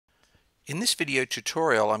In this video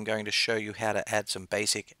tutorial, I'm going to show you how to add some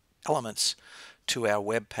basic elements to our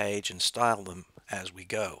web page and style them as we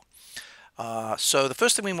go. So the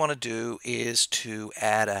first thing we want to do is to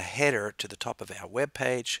add a header to the top of our web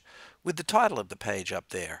page with the title of the page up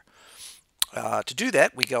there. To do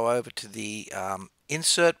that, we go over to the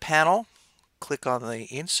Insert panel, click on the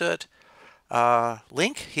Insert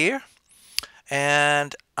link here,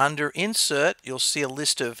 and under Insert, you'll see a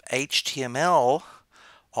list of HTML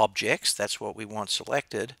objects. That's what we want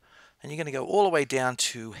selected, and you're going to go all the way down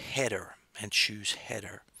to header and choose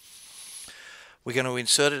header. We're going to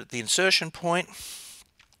insert it at the insertion point,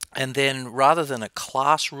 and then rather than a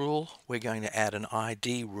class rule, we're going to add an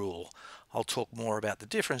ID rule. I'll talk more about the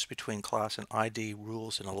difference between class and ID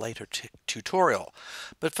rules in a later tutorial,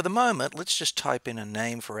 but for the moment let's just type in a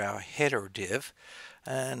name for our header div,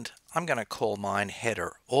 and I'm going to call mine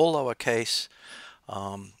header. All lowercase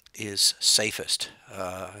is safest,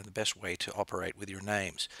 the best way to operate with your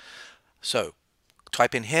names. So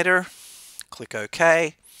type in header, click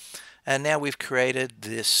OK, and now we've created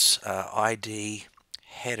this ID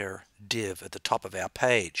header div at the top of our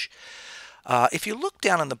page. If you look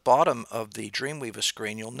down on the bottom of the Dreamweaver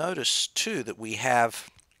screen, you'll notice too that we have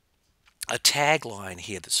a tagline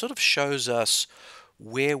here that sort of shows us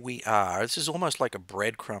where we are. This is almost like a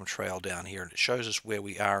breadcrumb trail down here, and it shows us where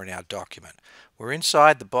we are in our document. We're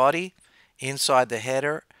inside the body, inside the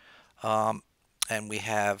header, and we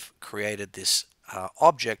have created this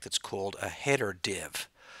object that's called a header div.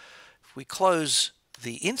 If we close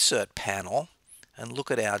the Insert panel and look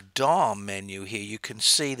at our DOM menu here, you can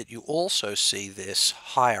see that you also see this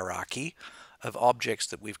hierarchy of objects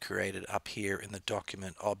that we've created up here in the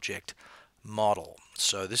document object model.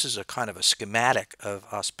 So this is a kind of a schematic of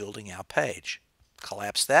us building our page.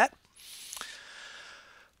 Collapse that.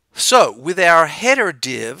 So with our header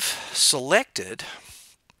div selected,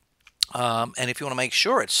 and if you want to make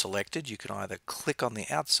sure it's selected, you can either click on the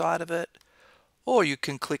outside of it, or you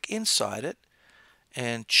can click inside it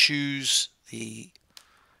and choose the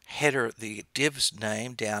header, the div's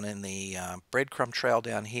name down in the breadcrumb trail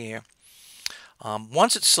down here.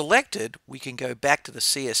 Once it's selected, we can go back to the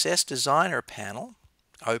CSS Designer panel,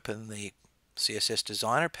 open the CSS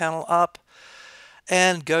Designer panel up,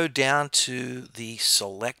 and go down to the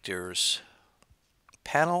Selectors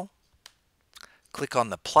panel, click on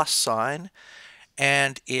the plus sign,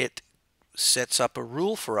 and it sets up a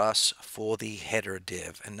rule for us for the header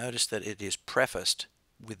div. And notice that it is prefaced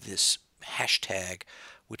with this hashtag,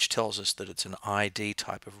 which tells us that it's an ID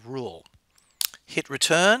type of rule. Hit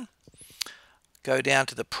return. Go down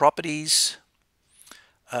to the Properties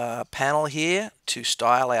panel here to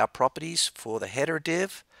style our properties for the header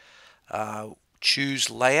div. Choose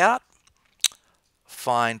Layout,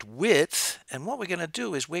 find Width, and what we're going to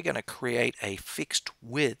do is we're going to create a fixed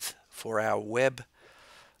width for our web,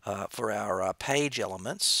 for our page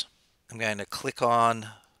elements. I'm going to click on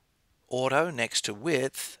Auto next to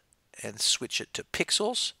Width and switch it to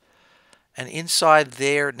pixels. And inside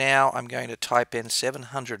there now I'm going to type in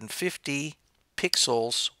 750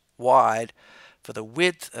 pixels wide for the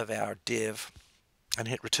width of our div and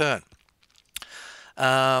hit return.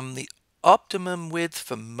 The optimum width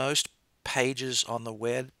for most pages on the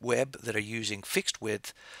web that are using fixed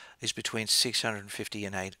width is between 650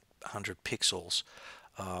 and 800 pixels.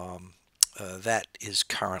 That is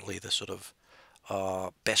currently the sort of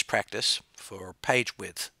best practice for page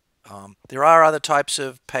width. There are other types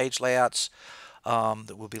of page layouts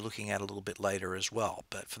that we'll be looking at a little bit later as well.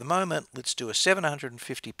 But for the moment, let's do a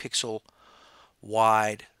 750 pixel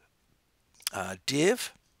wide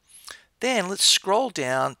div. Then let's scroll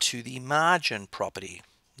down to the margin property.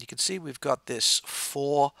 You can see we've got this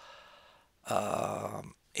 4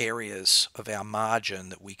 areas of our margin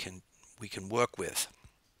that we can work with.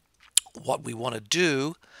 What we want to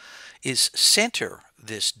do is center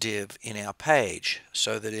this div in our page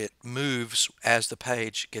so that it moves as the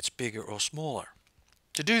page gets bigger or smaller.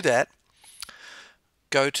 To do that,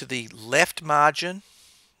 go to the left margin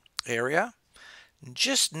area.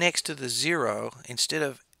 Just next to the 0, instead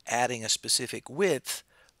of adding a specific width,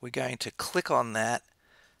 we're going to click on that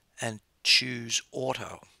and choose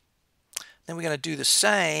Auto. Then we're going to do the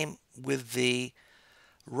same with the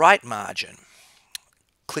right margin.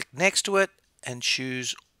 Click next to it and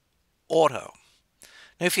choose Auto.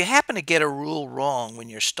 Now if you happen to get a rule wrong when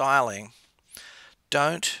you're styling,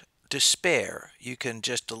 don't despair. You can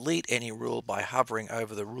just delete any rule by hovering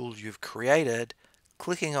over the rule you've created,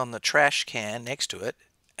 clicking on the trash can next to it,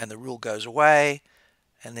 and the rule goes away,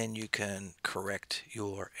 and then you can correct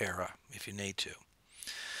your error if you need to.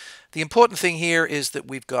 The important thing here is that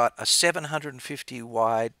we've got a 750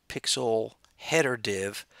 wide pixel header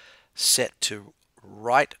div set to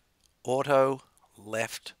right auto,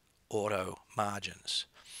 left auto margins.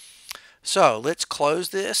 So let's close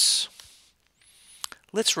this.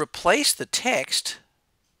 Let's replace the text,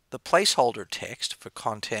 the placeholder text for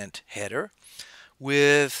content header,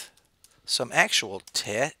 with some actual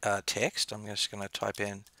text. I'm just going to type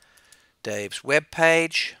in Dave's web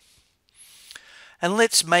page. And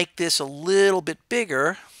let's make this a little bit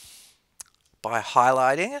bigger by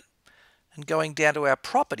highlighting it and going down to our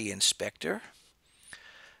property inspector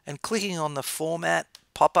and clicking on the format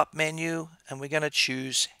pop-up menu, and we're going to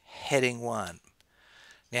choose heading 1.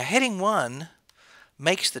 Now heading 1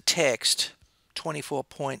 makes the text 24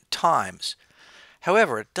 point times.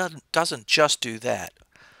 However, it doesn't just do that.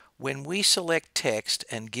 When we select text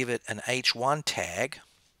and give it an H1 tag,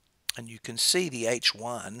 and you can see the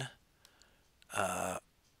H1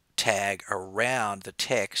 tag around the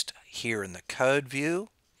text here in the code view,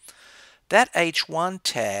 that H1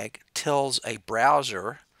 tag tells a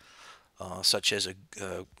browser, such as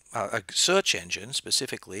a search engine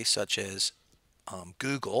specifically, such as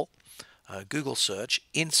Google search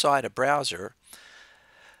inside a browser,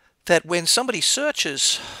 that when somebody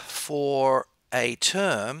searches for a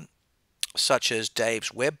term such as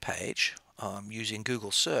Dave's web page using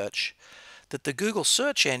Google search, that the Google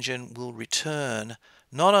search engine will return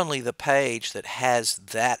not only the page that has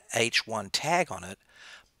that H1 tag on it,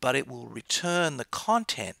 but it will return the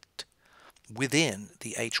content within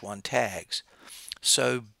the H1 tags.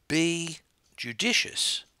 So be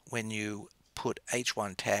judicious when you put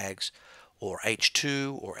H1 tags or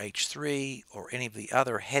H2 or H3 or any of the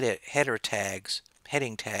other heading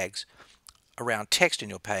tags around text in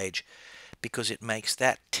your page, because it makes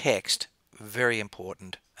that text very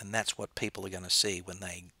important, and that's what people are going to see when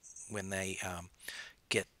they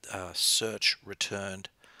get search returned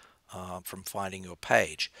from finding your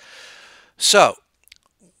page. So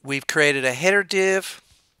we've created a header div.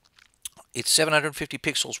 It's 750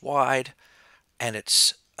 pixels wide, and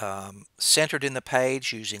it's centered in the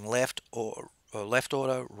page using left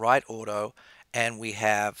auto, right auto, and we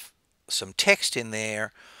have some text in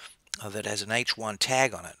there that has an H1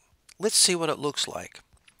 tag on it. Let's see what it looks like.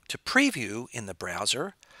 To preview in the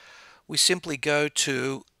browser, we simply go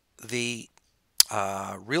to the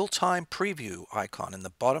real-time preview icon in the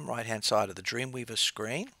bottom right-hand side of the Dreamweaver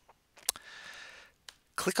screen.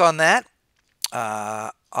 Click on that.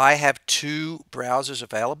 I have two browsers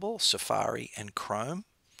available, Safari and Chrome.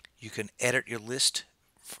 You can edit your list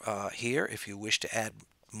here if you wish to add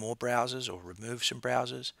more browsers or remove some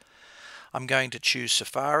browsers. I'm going to choose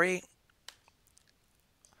Safari.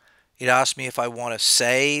 It asks me if I want to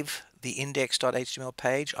save the index.html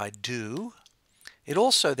page. I do. It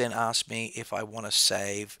also then asks me if I want to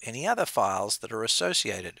save any other files that are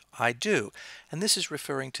associated. I do. And this is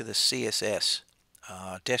referring to the CSS,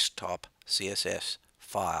 desktop CSS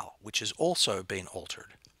file, which has also been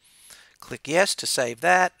altered. Click yes to save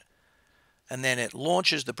that, and then it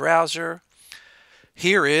launches the browser.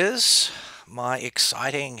 Here is my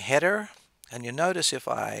exciting header, and you notice if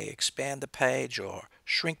I expand the page or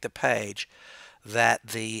shrink the page that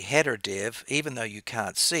the header div, even though you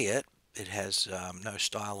can't see it, it has no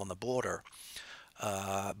style on the border,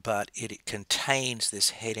 but it contains this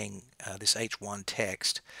heading, this H1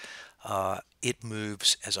 text. It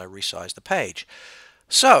moves as I resize the page.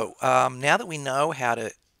 So now that we know how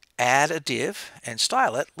to add a div and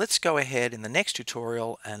style it, let's go ahead in the next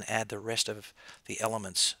tutorial and add the rest of the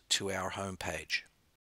elements to our home page.